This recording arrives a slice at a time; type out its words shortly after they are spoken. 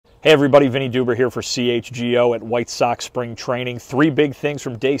Hey everybody, Vinnie here for CHGO at White Sox Spring Training. Three big things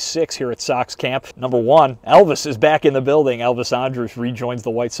from day 6 here at Sox Camp. Number one, Elvis is back in the building. Elvis Andrus rejoins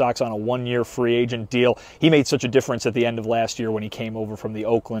the White Sox on a 1-year free agent deal. He made such a difference at the end of last year when he came over from the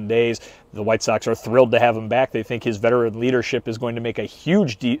Oakland A's. The White Sox are thrilled to have him back. They think his veteran leadership is going to make a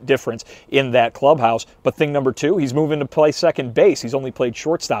huge difference in that clubhouse. But thing number two, he's moving to play second base. He's only played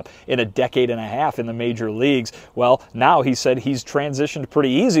shortstop in a decade and a half in the major leagues. Well, now he said he's transitioned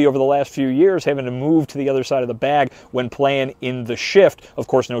pretty easy over the last few years, having to move to the other side of the bag when playing in the shift. Of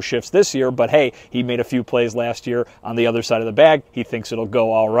course, no shifts this year, but hey, he made a few plays last year on the other side of the bag. He thinks it'll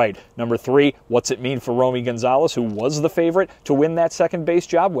go all right. Number three, what's it mean for Romy Gonzalez, who was the favorite to win that second base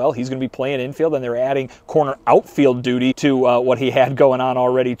job? Well, he's going to be playing infield, and they're adding corner outfield duty to what he had going on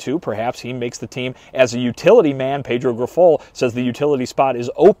already too. Perhaps he makes the team as a utility man. Pedro Grifol says the utility spot is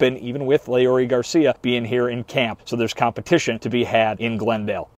open, even with Leury Garcia being here in camp. So there's competition to be had in Glendale.